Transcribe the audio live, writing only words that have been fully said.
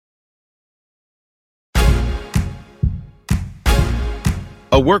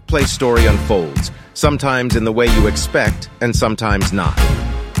A workplace story unfolds, sometimes in the way you expect and sometimes not.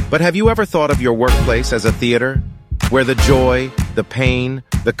 But have you ever thought of your workplace as a theater, where the joy, the pain,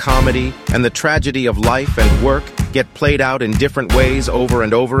 the comedy, and the tragedy of life and work get played out in different ways over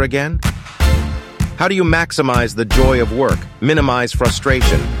and over again? How do you maximize the joy of work, minimize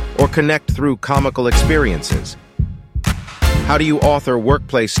frustration, or connect through comical experiences? How do you author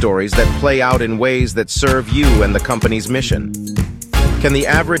workplace stories that play out in ways that serve you and the company's mission? Can the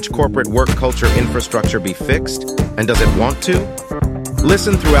average corporate work culture infrastructure be fixed, and does it want to?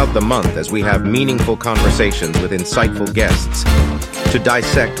 Listen throughout the month as we have meaningful conversations with insightful guests to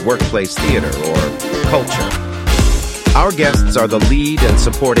dissect workplace theater or culture. Our guests are the lead and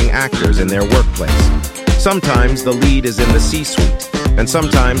supporting actors in their workplace. Sometimes the lead is in the C-suite, and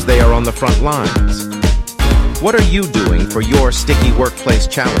sometimes they are on the front lines. What are you doing for your sticky workplace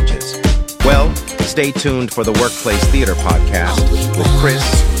challenges? Well, stay tuned for the Workplace Theater Podcast with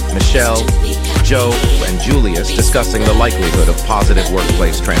Chris, Michelle, Joe, and Julius discussing the likelihood of positive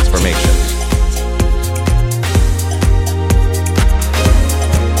workplace transformation.